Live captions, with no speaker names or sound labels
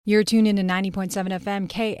You're tuned into 90.7 FM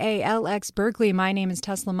KALX Berkeley. My name is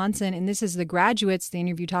Tesla Munson, and this is The Graduates, the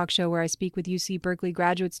interview talk show where I speak with UC Berkeley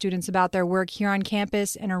graduate students about their work here on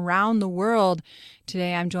campus and around the world.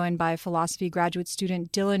 Today, I'm joined by philosophy graduate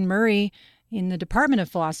student Dylan Murray in the Department of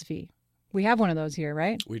Philosophy. We have one of those here,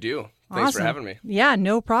 right? We do. Thanks for having me. Yeah,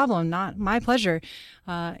 no problem. Not my pleasure.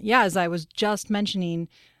 As I was just mentioning,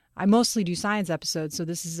 I mostly do science episodes, so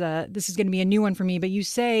this is going to be a new one for me. But you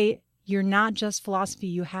say you're not just philosophy,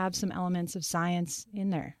 you have some elements of science in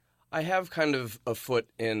there. I have kind of a foot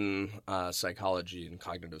in psychology and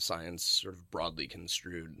cognitive science, sort of broadly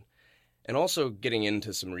construed, and also getting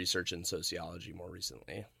into some research in sociology more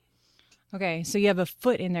recently. Okay, so you have a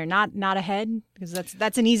foot in there, not a head, because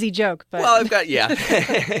that's an easy joke. But well, I've got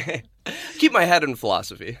keep my head in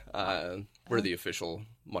philosophy, where the official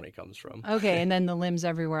money comes from. Okay, and then the limbs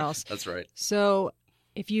everywhere else. That's right. So,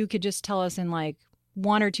 if you could just tell us in like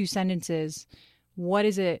one or two sentences, what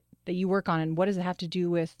is it that you work on, and what does it have to do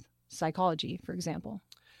with psychology, for example?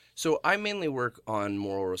 So I mainly work on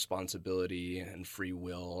moral responsibility and free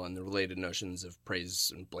will and the related notions of praise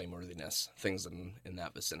and blameworthiness, things in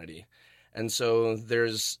that vicinity. And so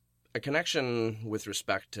there's a connection with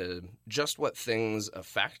respect to just what things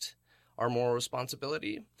affect our moral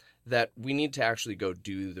responsibility that we need to actually go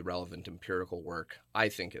do the relevant empirical work, I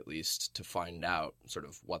think at least, to find out sort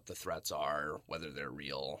of what the threats are, whether they're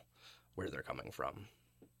real, where they're coming from.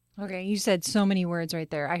 Okay, you said so many words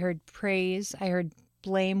right there. I heard praise, I heard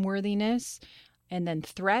blameworthiness, and then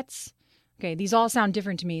threats. Okay, these all sound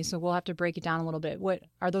different to me, so we'll have to break it down a little bit. What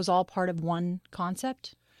are those all part of one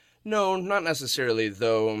concept? No, not necessarily,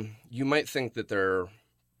 though you might think that they're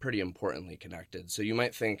pretty importantly connected. So you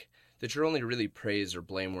might think that you're only really praised or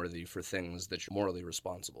blameworthy for things that you're morally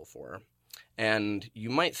responsible for. And you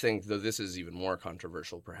might think, though this is even more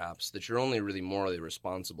controversial perhaps, that you're only really morally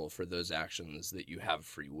responsible for those actions that you have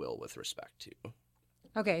free will with respect to.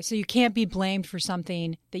 Okay, so you can't be blamed for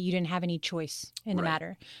something that you didn't have any choice in the Right.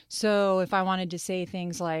 matter. So if I wanted to say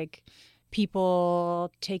things like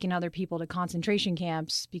people taking other people to concentration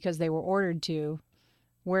camps because they were ordered to,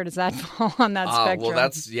 where does that fall on that spectrum?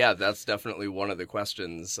 Well, that's definitely one of the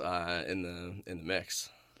questions in the mix.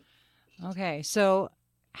 Okay, so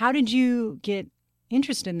how did you get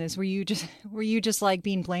interested in this? Were you just like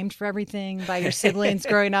being blamed for everything by your siblings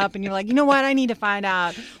growing up, and you're like, you know what, I need to find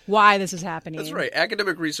out why this is happening? That's right.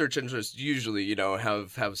 Academic research interests usually,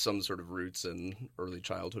 have some sort of roots in early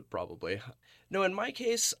childhood, probably. No, in my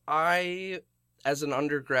case, I, as an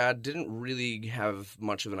undergrad, didn't really have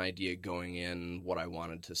much of an idea going in what I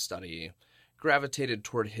wanted to study. Gravitated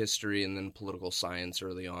toward history and then political science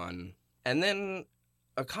early on. And then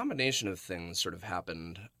a combination of things sort of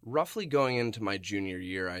happened. Roughly going into my junior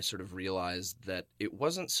year, I sort of realized that it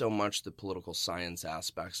wasn't so much the political science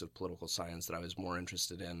aspects of political science that I was more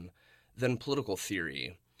interested in than political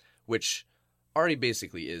theory, which already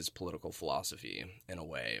basically is political philosophy in a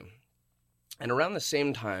way. And around the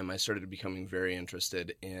same time, I started becoming very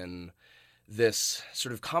interested in this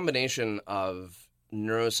sort of combination of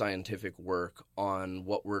neuroscientific work on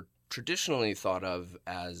what were traditionally thought of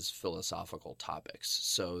as philosophical topics.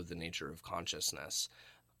 So the nature of consciousness,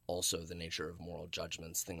 also the nature of moral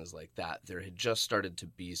judgments, things like that. There had just started to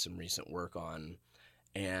be some recent work on,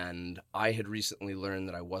 and I had recently learned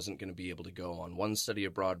that I wasn't going to be able to go on one study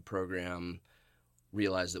abroad program.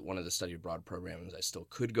 Realized that one of the study abroad programs I still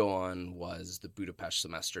could go on was the Budapest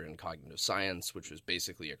semester in cognitive science, which was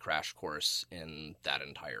basically a crash course in that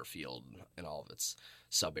entire field in all of its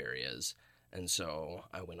sub areas. And so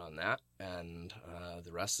I went on that, and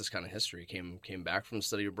the rest is kind of history. Came back from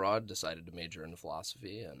study abroad, decided to major in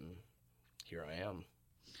philosophy, and here I am.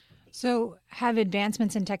 So have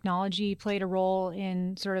advancements in technology played a role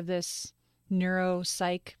in sort of this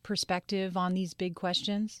neuropsych perspective on these big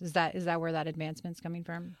questions? Is that where that advancement's coming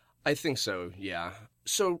from? I think so, yeah.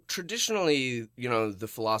 So traditionally, the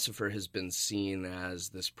philosopher has been seen as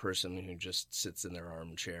this person who just sits in their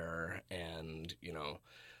armchair and,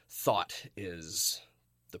 thought is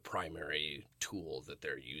the primary tool that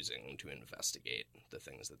they're using to investigate the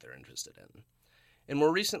things that they're interested in. And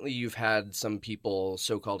more recently, you've had some people,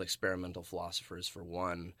 so-called experimental philosophers for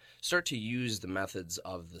one, start to use the methods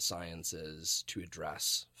of the sciences to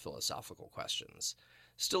address philosophical questions.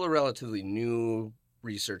 Still a relatively new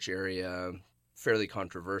research area, fairly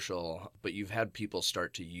controversial, but you've had people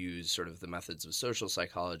start to use sort of the methods of social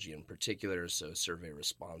psychology in particular, so survey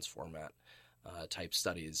response format type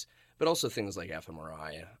studies, but also things like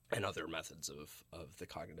fMRI and other methods of the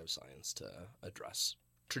cognitive science to address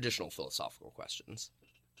traditional philosophical questions.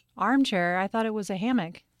 Armchair? I thought it was a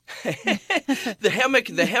hammock.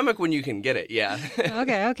 The hammock when you can get it, yeah.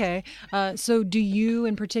 Okay. So do you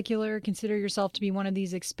in particular consider yourself to be one of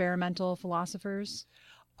these experimental philosophers?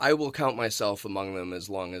 I will count myself among them as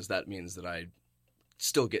long as that means that I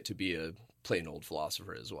still get to be a plain old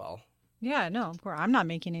philosopher as well. Yeah, no, of course. I'm not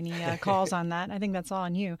making any calls on that. I think that's all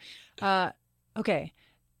on you. Okay.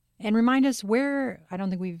 And remind us I don't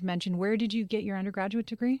think we've mentioned, where did you get your undergraduate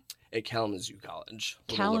degree? At Kalamazoo College,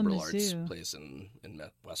 a liberal arts place in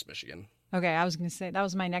West Michigan. Okay, I was going to say, that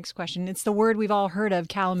was my next question. It's the word we've all heard of,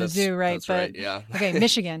 Kalamazoo, right? That's right, yeah. Okay,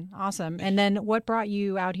 Michigan. Awesome. And then what brought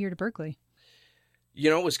you out here to Berkeley?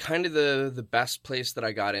 It was kind of the best place that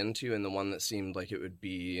I got into, and the one that seemed like it would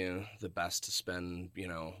be the best to spend,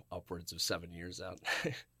 upwards of 7 years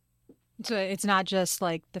at. So it's not just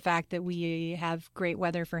like the fact that we have great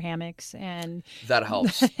weather for hammocks and... That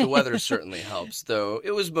helps. The weather certainly helps, though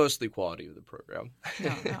it was mostly quality of the program.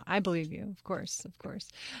 No, I believe you. Of course.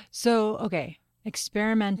 So, okay,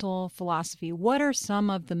 experimental philosophy. What are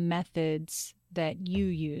some of the methods that you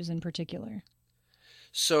use in particular?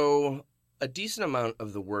 So a decent amount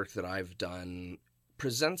of the work that I've done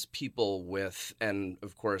presents people with, and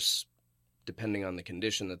of course, depending on the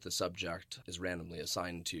condition that the subject is randomly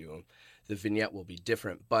assigned to, the vignette will be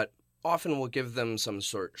different, but often we'll give them some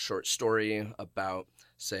short story about,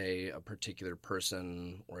 say, a particular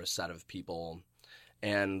person or a set of people,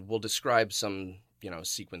 and we'll describe some,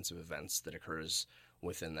 sequence of events that occurs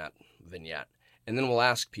within that vignette. And then we'll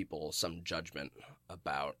ask people some judgment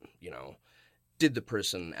about, did the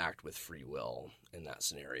person act with free will in that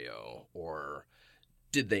scenario, or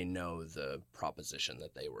did they know the proposition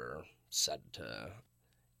that they were said to,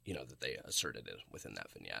 that they asserted it within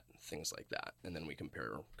that vignette, things like that. And then we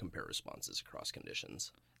compare responses across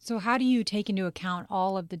conditions. So how do you take into account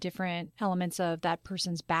all of the different elements of that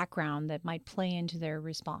person's background that might play into their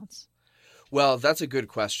response? Well, that's a good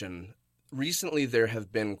question. Recently, there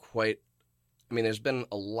have been there's been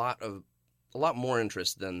a lot more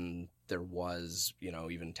interest than there was,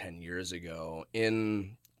 even 10 years ago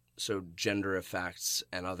in gender effects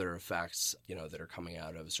and other effects, that are coming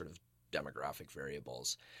out of sort of demographic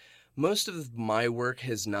variables. Most of my work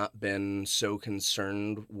has not been so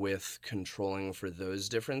concerned with controlling for those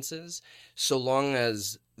differences, so long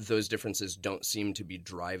as those differences don't seem to be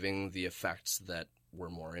driving the effects that we're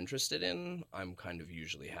more interested in. I'm kind of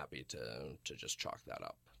usually happy to just chalk that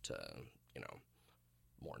up to,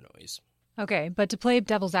 more noise. Okay, but to play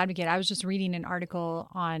devil's advocate, I was just reading an article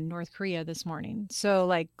on North Korea this morning. So,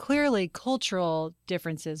 clearly cultural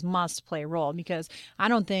differences must play a role, because I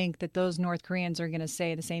don't think that those North Koreans are going to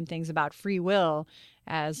say the same things about free will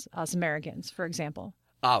as us Americans, for example.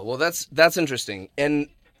 Well, that's interesting. And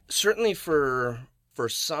certainly for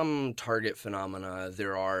some target phenomena,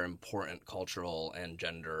 there are important cultural and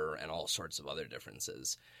gender and all sorts of other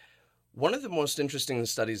differences. One of the most interesting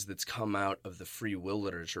studies that's come out of the free will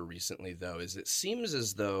literature recently, though, is it seems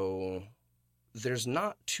as though there's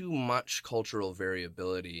not too much cultural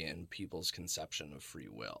variability in people's conception of free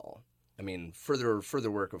will. I mean, further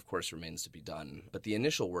work, of course, remains to be done, but the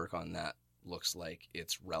initial work on that looks like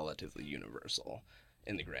it's relatively universal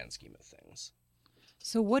in the grand scheme of things.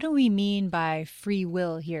 So what do we mean by free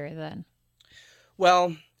will here, then?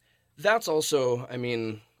 Well, that's also,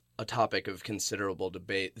 a topic of considerable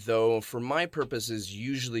debate, though for my purposes,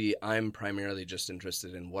 usually I'm primarily just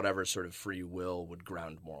interested in whatever sort of free will would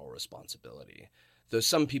ground moral responsibility. Though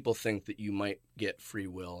some people think that you might get free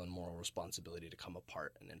will and moral responsibility to come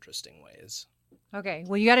apart in interesting ways. Okay,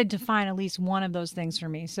 well, you got to define at least one of those things for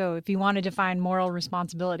me. So if you want to define moral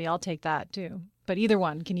responsibility, I'll take that too. But either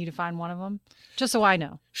one, can you define one of them? Just so I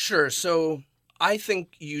know. Sure. So I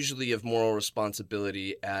think usually of moral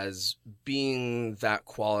responsibility as being that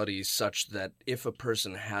quality such that if a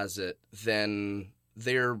person has it, then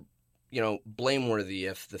they're, blameworthy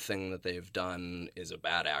if the thing that they've done is a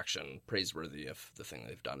bad action, praiseworthy if the thing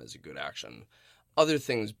they've done is a good action. Other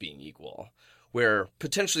things being equal, where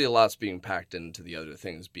potentially a lot's being packed into the other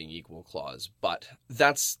things being equal clause. But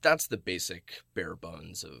that's the basic bare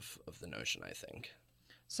bones of the notion, I think.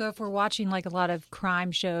 So if we're watching a lot of crime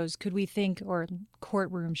shows, could we think, or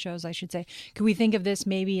courtroom shows, I should say, could we think of this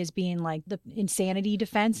maybe as being the insanity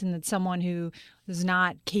defense, and that someone who is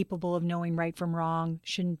not capable of knowing right from wrong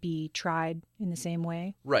shouldn't be tried in the same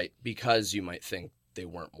way? Right, because you might think they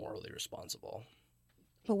weren't morally responsible.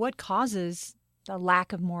 But what causes the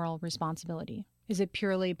lack of moral responsibility? Is it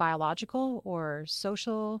purely biological or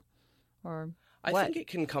social or... I think it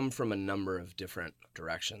can come from a number of different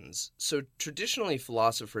directions. So traditionally,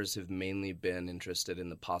 philosophers have mainly been interested in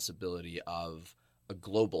the possibility of a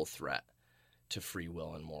global threat to free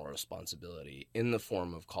will and moral responsibility in the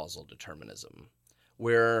form of causal determinism,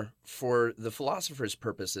 where for the philosopher's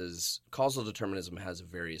purposes, causal determinism has a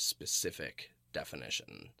very specific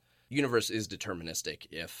definition. Universe is deterministic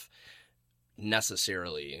if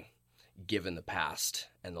necessarily given the past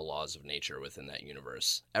and the laws of nature within that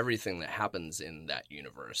universe, everything that happens in that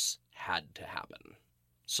universe had to happen,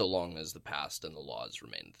 so long as the past and the laws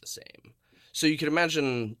remained the same. So you could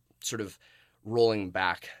imagine sort of rolling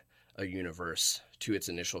back a universe to its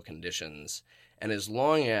initial conditions, and as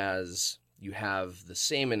long as you have the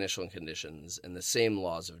same initial conditions and the same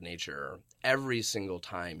laws of nature, every single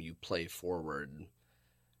time you play forward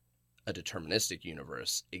a deterministic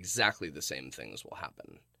universe, exactly the same things will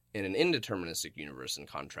happen. In an indeterministic universe, in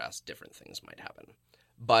contrast, different things might happen.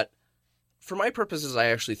 But for my purposes, I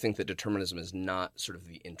actually think that determinism is not sort of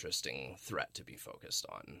the interesting threat to be focused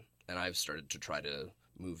on. And I've started to try to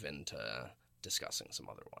move into discussing some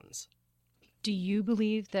other ones. Do you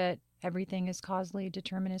believe that everything is causally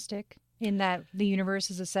deterministic, in that the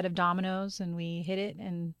universe is a set of dominoes and we hit it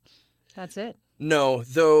and that's it? No,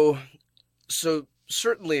 though, so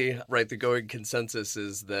certainly, right, the going consensus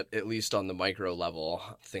is that at least on the micro level,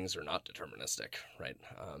 things are not deterministic, right?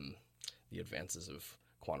 The advances of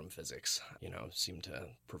quantum physics, seem to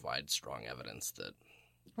provide strong evidence that...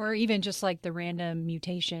 Or even just like the random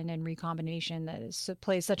mutation and recombination that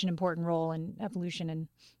plays such an important role in evolution and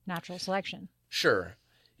natural selection. Sure.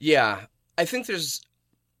 Yeah. I think there's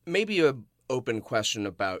maybe a open question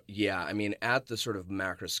about, at the sort of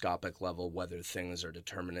macroscopic level, whether things are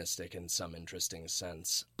deterministic in some interesting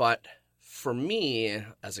sense. But for me,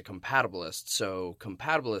 as a compatibilist, so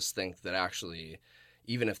compatibilists think that actually,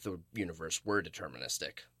 even if the universe were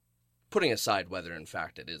deterministic, putting aside whether in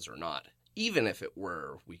fact it is or not, even if it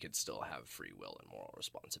were, we could still have free will and moral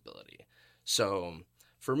responsibility. So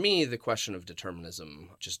for me, the question of determinism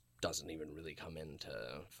just doesn't even really come into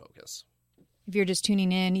focus. If you're just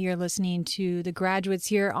tuning in, you're listening to The Graduates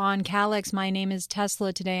here on CalX. My name is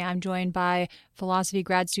Tesla. Today I'm joined by philosophy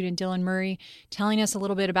grad student Dylan Murray, telling us a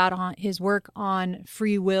little bit about his work on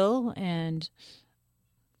free will and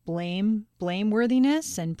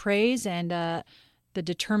blameworthiness and praise and the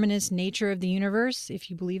determinist nature of the universe, if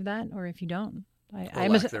you believe that or if you don't.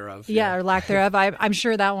 Lack thereof. Yeah, or lack thereof. I'm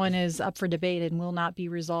sure that one is up for debate and will not be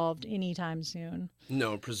resolved anytime soon.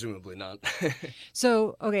 No, presumably not.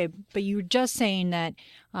 So, okay, but you were just saying that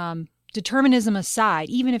determinism aside,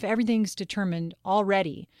 even if everything's determined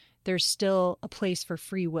already, there's still a place for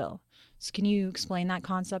free will. So can you explain that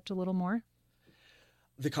concept a little more?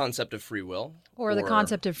 The concept of free will? Or the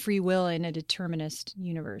concept of free will in a determinist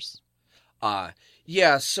universe.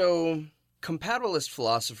 So compatibilist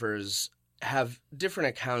philosophers have different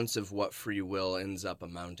accounts of what free will ends up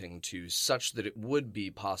amounting to, such that it would be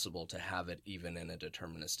possible to have it even in a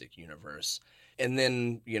deterministic universe. And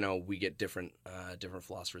then, we get different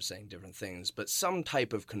philosophers saying different things, but some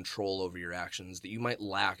type of control over your actions that you might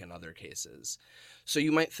lack in other cases. So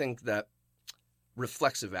you might think that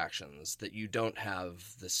reflexive actions that you don't have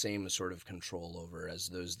the same sort of control over as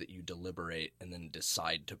those that you deliberate and then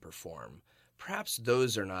decide to perform. Perhaps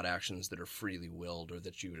those are not actions that are freely willed or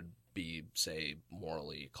that you would be, say,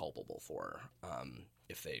 morally culpable for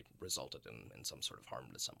if they resulted in some sort of harm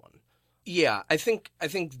to someone. Yeah, I think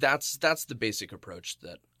that's the basic approach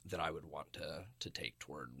that I would want to take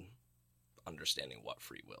toward understanding what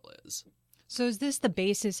free will is. So is this the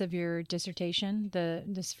basis of your dissertation,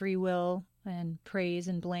 this free will and praise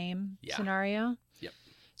and blame scenario? Yep.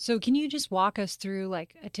 So can you just walk us through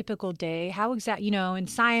like a typical day? How in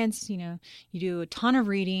science, you do a ton of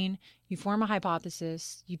reading, you form a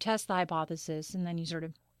hypothesis, you test the hypothesis, and then you sort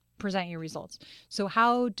of present your results. So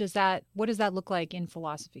what does that look like in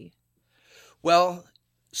philosophy? Well,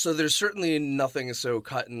 so there's certainly nothing so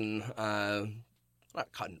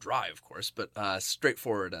not cut and dry, of course, but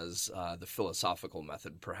straightforward as the philosophical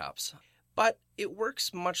method, perhaps. But it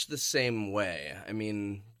works much the same way. I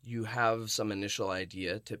mean, you have some initial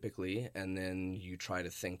idea, typically, and then you try to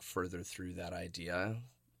think further through that idea.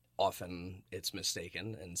 Often it's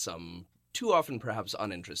mistaken in some, too often perhaps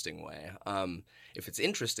uninteresting way. If it's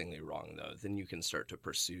interestingly wrong, though, then you can start to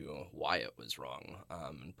pursue why it was wrong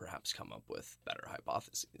and perhaps come up with better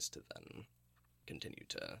hypotheses to then continue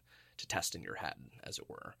to test in your head, as it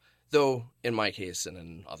were. Though, in my case and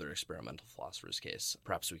in other experimental philosophers' case,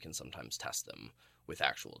 perhaps we can sometimes test them with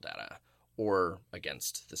actual data or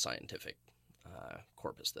against the scientific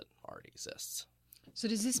corpus that already exists. So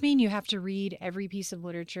does this mean you have to read every piece of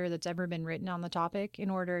literature that's ever been written on the topic in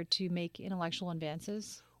order to make intellectual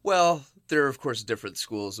advances? Well, there are, of course, different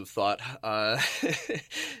schools of thought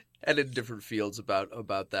and in different fields about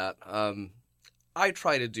that. I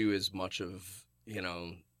try to do as much of,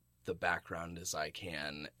 the background as I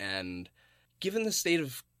can. And Given the state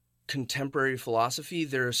of contemporary philosophy,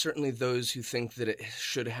 there are certainly those who think that it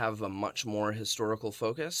should have a much more historical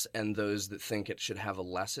focus and those that think it should have a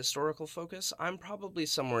less historical focus. I'm probably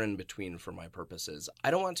somewhere in between for my purposes.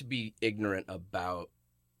 I don't want to be ignorant about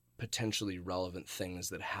potentially relevant things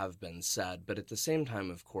that have been said, but at the same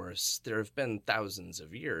time, of course, there have been thousands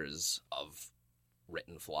of years of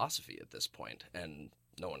written philosophy at this point, and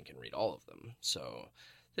no one can read all of them. So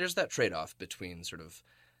there's that trade-off between sort of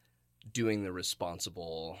doing the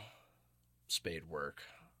responsible spade work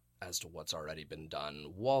as to what's already been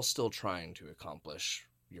done while still trying to accomplish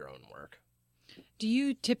your own work. Do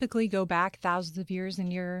you typically go back thousands of years in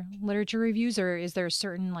your literature reviews, or is there a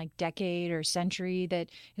certain decade or century that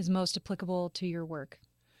is most applicable to your work?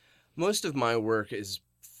 Most of my work is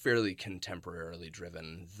fairly contemporarily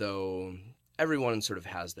driven, though everyone sort of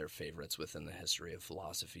has their favorites within the history of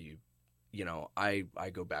philosophy. I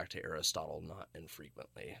go back to Aristotle not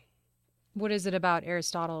infrequently. What is it about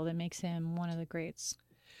Aristotle that makes him one of the greats?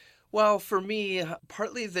 Well, for me,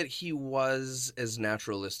 partly that he was as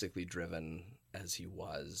naturalistically driven as he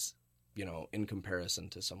was, in comparison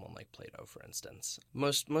to someone like Plato, for instance.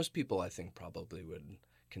 Most people, I think, probably would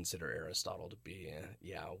consider Aristotle to be,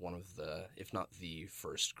 one of the, if not the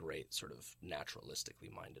first great sort of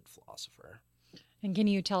naturalistically minded philosopher. And can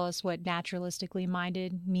you tell us what naturalistically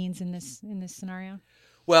minded means in this scenario?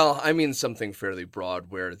 Well, I mean something fairly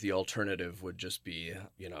broad where the alternative would just be,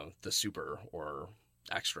 the super or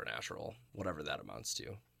extra natural, whatever that amounts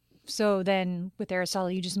to. So then with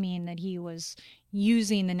Aristotle, you just mean that he was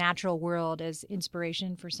using the natural world as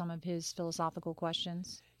inspiration for some of his philosophical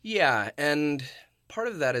questions? Yeah, and part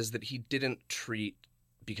of that is that he didn't treat,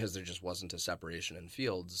 because there just wasn't a separation in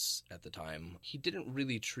fields at the time, he didn't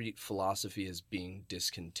really treat philosophy as being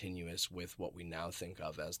discontinuous with what we now think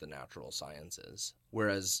of as the natural sciences.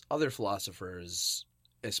 Whereas other philosophers,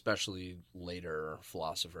 especially later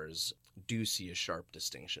philosophers, do see a sharp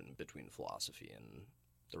distinction between philosophy and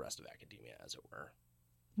the rest of academia, as it were.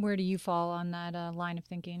 Where do you fall on that line of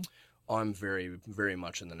thinking? I'm very, very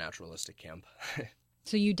much in the naturalistic camp.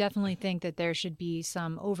 So you definitely think that there should be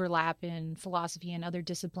some overlap in philosophy and other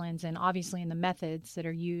disciplines, and obviously in the methods that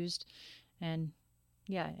are used, and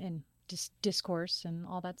in discourse and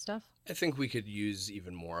all that stuff? I think we could use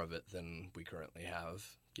even more of it than we currently have,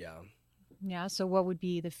 yeah. Yeah, so what would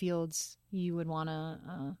be the fields you would want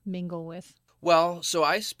to mingle with? Well, so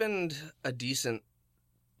I spend a decent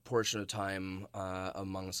portion of time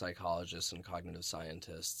among psychologists and cognitive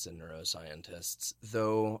scientists and neuroscientists,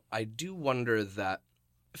 though I do wonder that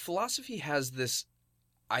philosophy has this,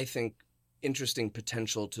 I think, interesting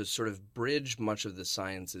potential to sort of bridge much of the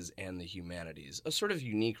sciences and the humanities, a sort of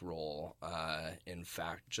unique role, in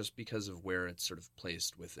fact, just because of where it's sort of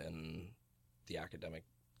placed within the academic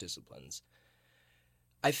disciplines.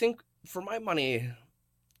 I think, for my money,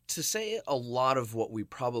 to say a lot of what we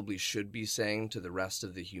probably should be saying to the rest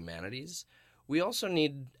of the humanities, we also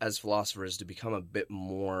need, as philosophers, to become a bit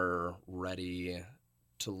more ready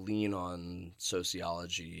to lean on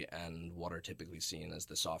sociology and what are typically seen as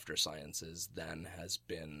the softer sciences than has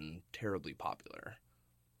been terribly popular.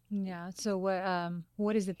 Yeah, so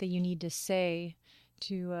what is it that you need to say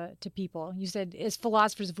to people? You said, as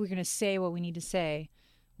philosophers, if we're going to say what we need to say,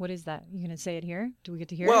 what is that? You going to say it here? Do we get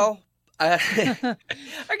to hear it? I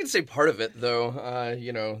can say part of it, though,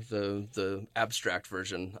 the abstract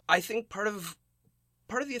version. I think part of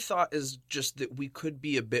the thought is just that we could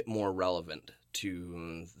be a bit more relevant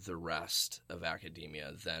to the rest of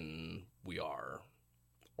academia than we are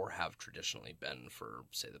or have traditionally been for,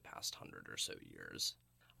 say, the past 100 or so years.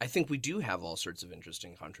 I think we do have all sorts of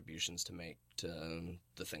interesting contributions to make to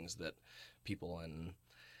the things that people in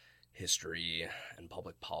history and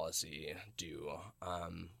public policy do.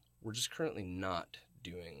 We're just currently not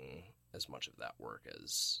doing as much of that work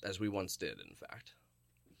as we once did, in fact.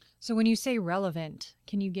 So when you say relevant,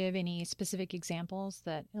 can you give any specific examples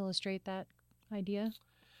that illustrate that idea?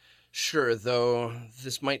 Sure, though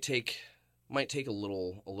this might take a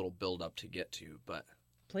little build up to get to, but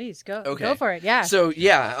please go. Okay. Go for it. Yeah. So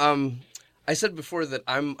I said before that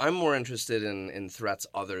I'm more interested in threats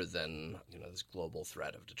other than this global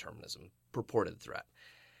threat of determinism, purported threat.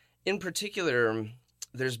 In particular,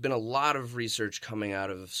 there's been a lot of research coming out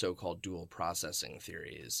of so-called dual processing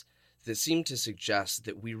theories that seem to suggest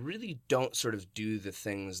that we really don't sort of do the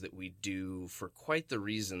things that we do for quite the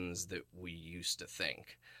reasons that we used to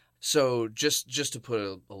think. So just to put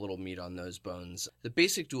a little meat on those bones, the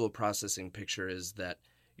basic dual processing picture is that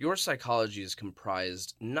your psychology is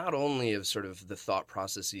comprised not only of sort of the thought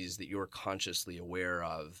processes that you're consciously aware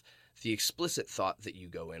of the explicit thought that you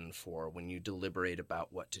go in for when you deliberate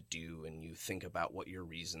about what to do and you think about what your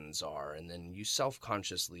reasons are, and then you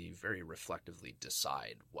self-consciously, very reflectively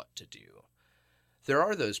decide what to do. There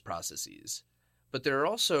are those processes, but there are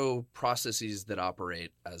also processes that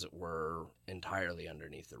operate, as it were, entirely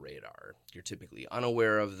underneath the radar. You're typically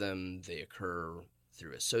unaware of them. They occur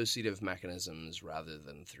through associative mechanisms rather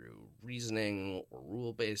than through reasoning or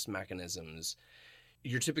rule-based mechanisms.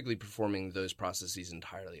 You're typically performing those processes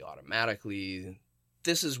entirely automatically.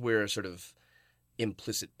 This is where sort of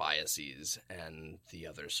implicit biases and the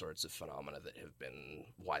other sorts of phenomena that have been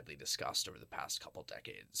widely discussed over the past couple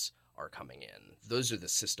decades are coming in. Those are the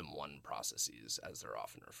System 1 processes, as they're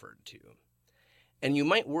often referred to. And you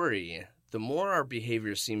might worry, the more our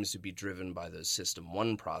behavior seems to be driven by those System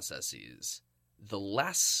 1 processes, the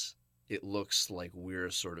less it looks like we're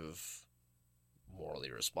sort of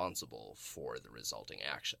morally responsible for the resulting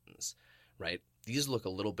actions, right? These look a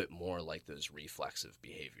little bit more like those reflexive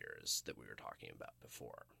behaviors that we were talking about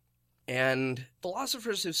before. And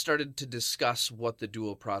philosophers have started to discuss what the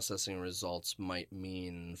dual processing results might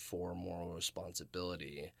mean for moral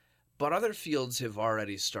responsibility, but other fields have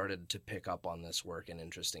already started to pick up on this work in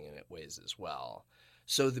interesting ways as well.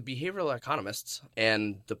 So the behavioral economists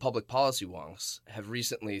and the public policy wonks have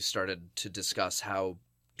recently started to discuss how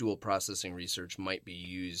dual processing research might be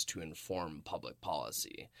used to inform public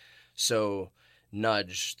policy. So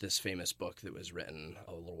Nudge, this famous book that was written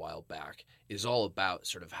a little while back, is all about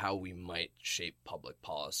sort of how we might shape public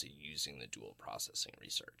policy using the dual processing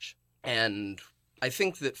research. And I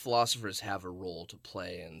think that philosophers have a role to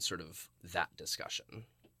play in sort of that discussion.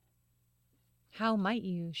 How might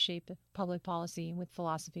you shape public policy with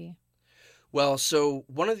philosophy? Well, so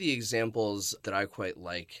one of the examples that I quite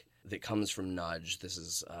like that comes from Nudge, this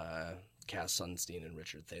is Cass Sunstein and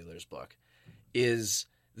Richard Thaler's book, is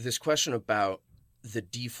this question about the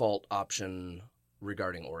default option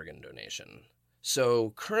regarding organ donation.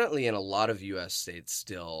 So currently in a lot of U.S. states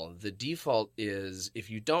still, the default is if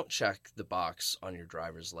you don't check the box on your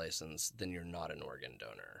driver's license, then you're not an organ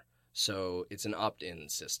donor. So it's an opt-in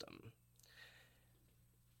system.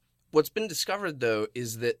 What's been discovered, though,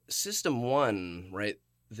 is that System 1, right,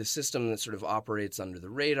 the system that sort of operates under the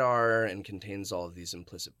radar and contains all of these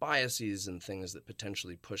implicit biases and things that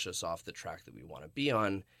potentially push us off the track that we want to be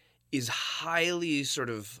on, is highly sort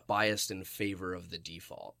of biased in favor of the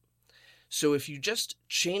default. So if you just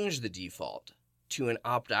change the default to an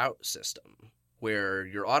opt-out system where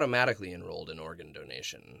you're automatically enrolled in organ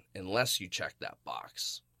donation unless you check that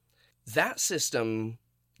box, that system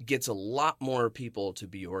gets a lot more people to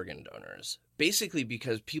be organ donors, basically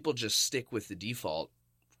because people just stick with the default,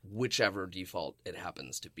 whichever default it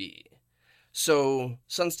happens to be. So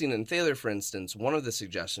Sunstein and Thaler, for instance, one of the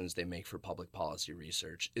suggestions they make for public policy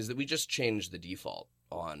research is that we just change the default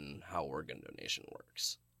on how organ donation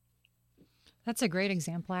works. That's a great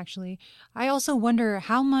example, actually. I also wonder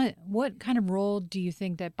what kind of role do you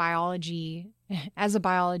think that biology, as a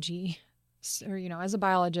biologist,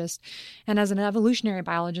 and as an evolutionary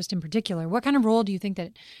biologist in particular, what kind of role do you think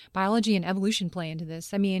that biology and evolution play into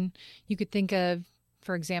this? I mean, you could think of,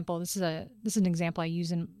 for example, this is an example I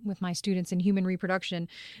use with my students in human reproduction,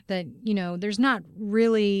 that, there's not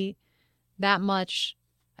really that much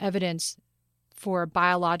evidence for a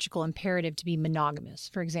biological imperative to be monogamous,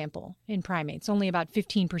 for example, in primates. Only about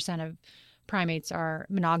 15% of primates are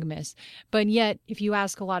monogamous. But yet, if you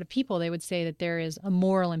ask a lot of people, they would say that there is a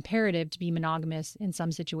moral imperative to be monogamous in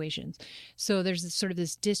some situations. So there's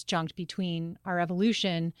this disjunct between our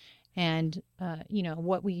evolution and,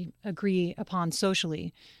 what we agree upon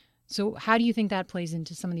socially. So how do you think that plays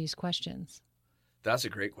into some of these questions? That's a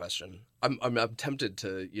great question. I'm tempted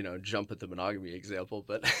to, jump at the monogamy example,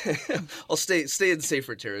 but I'll stay in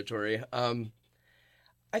safer territory.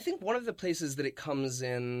 I think one of the places that it comes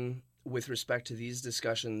in with respect to these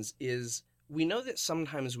discussions is we know that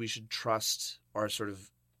sometimes we should trust our sort of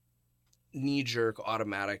knee-jerk,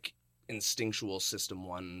 automatic, instinctual System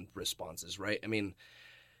 1 responses, right? I mean,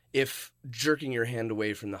 if jerking your hand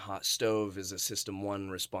away from the hot stove is a System 1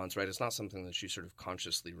 response, right, it's not something that you sort of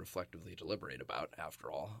consciously, reflectively deliberate about,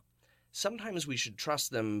 after all. Sometimes we should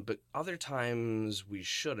trust them, but other times we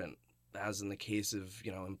shouldn't, as in the case of,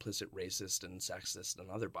 implicit racist and sexist and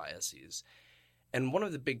other biases. And one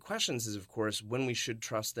of the big questions is, of course, when we should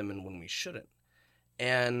trust them and when we shouldn't.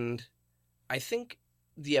 And I think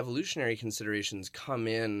the evolutionary considerations come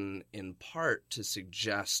in part to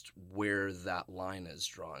suggest where that line is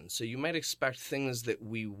drawn. So you might expect things that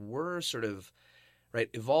we were sort of, right,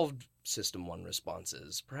 evolved System 1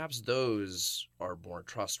 responses, perhaps those are more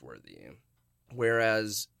trustworthy.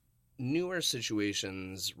 Whereas newer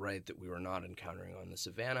situations, right, that we were not encountering on the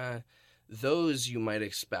Savannah, those you might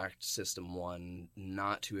expect System 1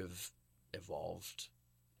 not to have evolved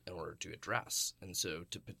in order to address, and so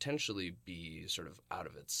to potentially be sort of out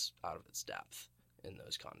of its depth in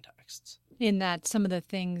those contexts. In that some of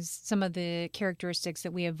the characteristics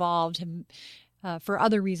that we evolved have, for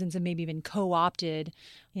other reasons, have maybe been co-opted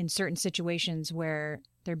in certain situations where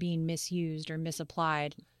they're being misused or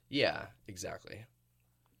misapplied. Yeah, exactly.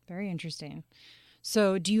 Very interesting.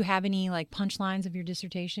 So do you have any like punchlines of your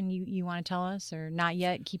dissertation you want to tell us, or not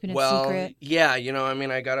yet, keeping it secret? Yeah,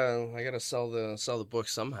 I gotta sell the book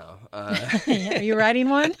somehow. Are you writing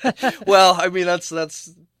one? Well, I mean,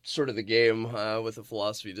 that's sort of the game with a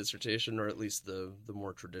philosophy dissertation, or at least the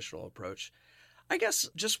more traditional approach. I guess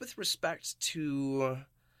just with respect to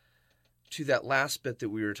that last bit that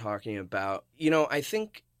we were talking about, I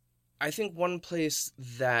think one place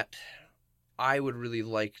that I would really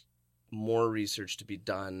like more research to be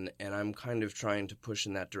done, and I'm kind of trying to push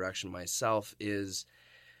in that direction myself, is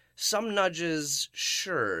some nudges,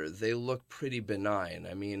 sure, they look pretty benign.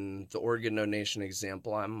 I mean, the organ donation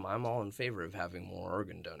example, I'm all in favor of having more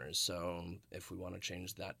organ donors, so if we want to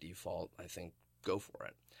change that default, I think go for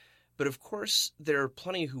it. But of course, there are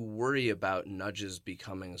plenty who worry about nudges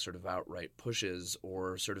becoming sort of outright pushes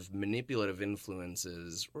or sort of manipulative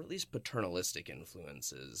influences, or at least paternalistic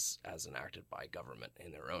influences as enacted by government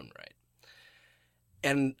in their own right.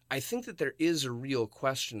 And I think that there is a real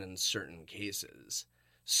question in certain cases.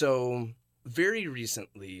 So very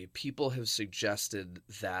recently, people have suggested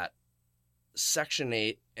that Section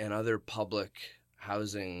 8 and other public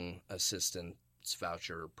housing assistance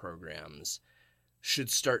voucher programs should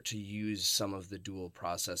start to use some of the dual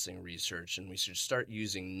processing research, and we should start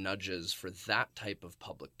using nudges for that type of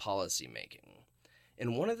public policy making.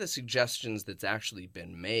 And one of the suggestions that's actually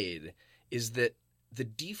been made is that the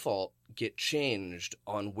default get changed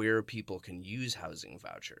on where people can use housing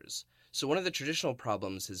vouchers. So one of the traditional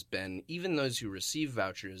problems has been even those who receive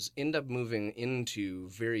vouchers end up moving into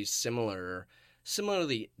very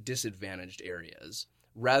similarly disadvantaged areas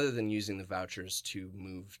rather than using the vouchers to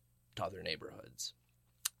move to other neighborhoods.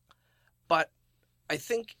 But I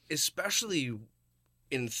think especially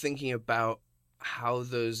in thinking about how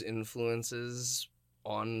those influences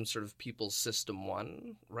on sort of people's System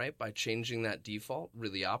 1, right, by changing that default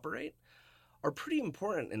really operate, are pretty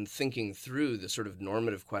important in thinking through the sort of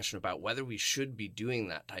normative question about whether we should be doing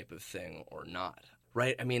that type of thing or not,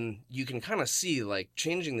 right? I mean, you can kind of see like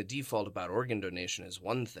changing the default about organ donation is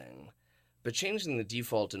one thing, but changing the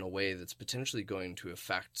default in a way that's potentially going to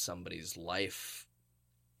affect somebody's life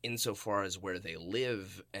insofar as where they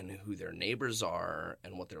live and who their neighbors are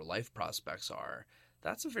and what their life prospects are,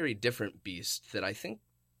 that's a very different beast that I think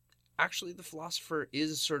actually the philosopher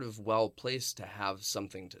is sort of well placed to have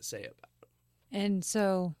something to say about. And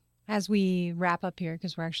so as we wrap up here,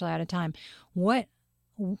 because we're actually out of time,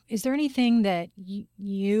 is there anything that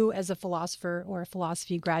you as a philosopher or a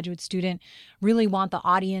philosophy graduate student really want the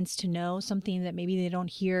audience to know, something that maybe they don't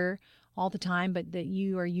hear all the time, but that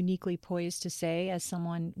you are uniquely poised to say as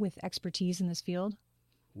someone with expertise in this field?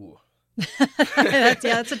 Ooh.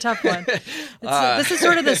 That's a tough one. This is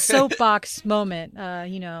sort of the soapbox moment,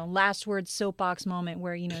 last word soapbox moment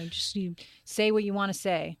where, you say what you want to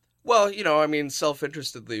say. Well,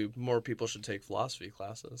 self-interestedly, more people should take philosophy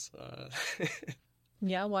classes.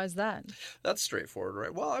 Yeah, why is that? That's straightforward,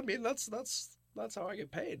 right? Well, I mean, that's how I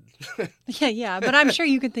get paid. Yeah, but I'm sure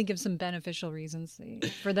you could think of some beneficial reasons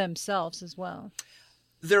for themselves as well.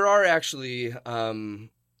 There are actually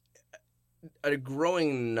a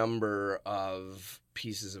growing number of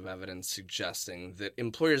pieces of evidence suggesting that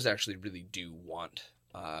employers actually really do want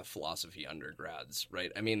philosophy undergrads,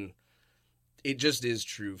 right? I mean, it just is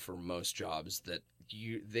true for most jobs that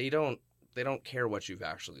they don't care what you've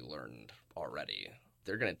actually learned already.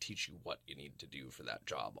 They're going to teach you what you need to do for that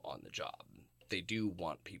job on the job. They do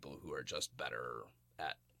want people who are just better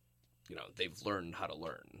at, they've learned how to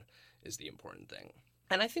learn is the important thing.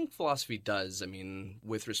 And I think philosophy does,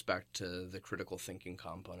 with respect to the critical thinking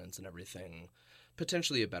components and everything,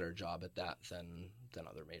 potentially a better job at that than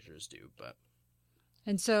other majors do.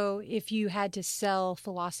 And so if you had to sell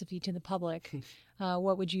philosophy to the public,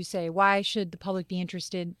 what would you say? Why should the public be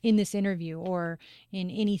interested in this interview or in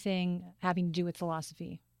anything having to do with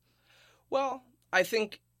philosophy? Well, I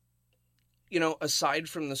think, aside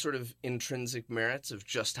from the sort of intrinsic merits of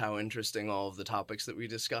just how interesting all of the topics that we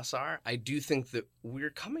discuss are, I do think that we're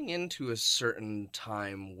coming into a certain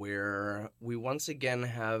time where we once again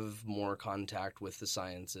have more contact with the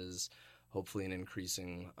sciences, hopefully an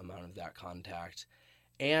increasing amount of that contact.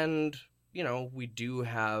 And we do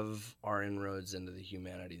have our inroads into the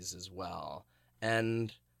humanities as well.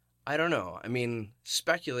 And I don't know. I mean,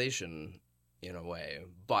 speculation in a way,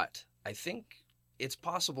 but I think it's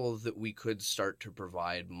possible that we could start to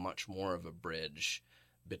provide much more of a bridge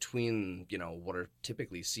between, what are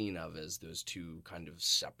typically seen of as those two kind of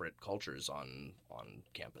separate cultures on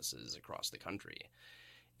campuses across the country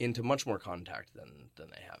into much more contact than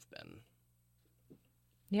they have been.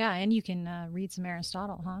 Yeah, and you can read some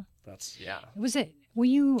Aristotle, huh? Were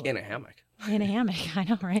you... In a hammock. In a hammock, I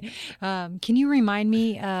know, right? Can you remind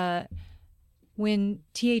me, when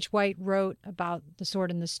T.H. White wrote about The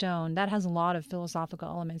Sword and the Stone, that has a lot of philosophical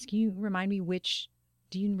elements. Can you remind me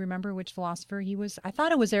do you remember which philosopher he was? I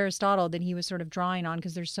thought it was Aristotle that he was sort of drawing on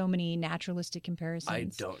because there's so many naturalistic comparisons. I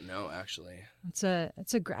don't know, actually. I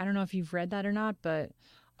don't know if you've read that or not, but...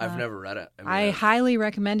 I've never read it. I highly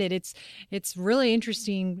recommend it. It's really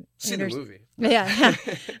interesting. See the movie. Yeah.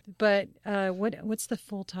 But what's the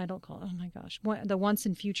full title called? Oh my gosh. The Once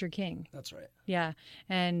and Future King. That's right. Yeah.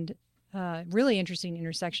 And really interesting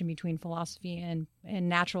intersection between philosophy and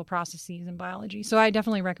natural processes and biology. So I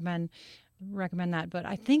definitely recommend that. But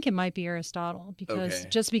I think it might be Aristotle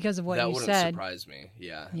just because of what you said. That wouldn't surprise me.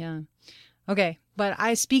 Yeah. Yeah. Okay. But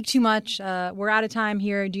I speak too much. We're out of time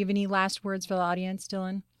here. Do you have any last words for the audience,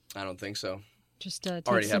 Dylan? I don't think so. Just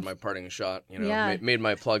already had my parting shot, made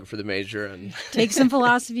my plug for the major and take some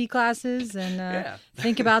philosophy classes and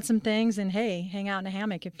think about some things and hang out in a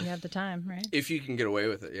hammock if you have the time, right? If you can get away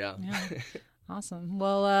with it, yeah. Awesome.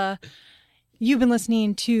 Well, you've been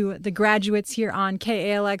listening to The Graduates here on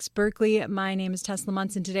KALX Berkeley. My name is Tesla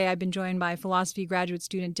Munson. Today I've been joined by philosophy graduate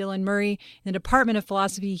student Dylan Murray in the Department of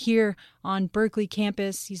Philosophy here on Berkeley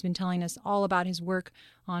campus. He's been telling us all about his work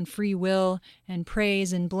on free will and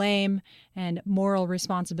praise and blame and moral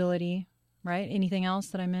responsibility, right? Anything else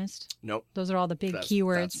that I missed? Nope. Those are all the big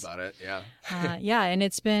keywords. That's about it, yeah. Yeah, and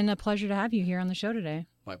it's been a pleasure to have you here on the show today.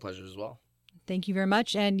 My pleasure as well. Thank you very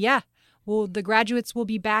much. And The Graduates will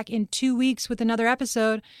be back in 2 weeks with another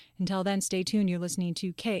episode. Until then, stay tuned. You're listening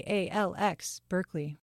to KALX Berkeley.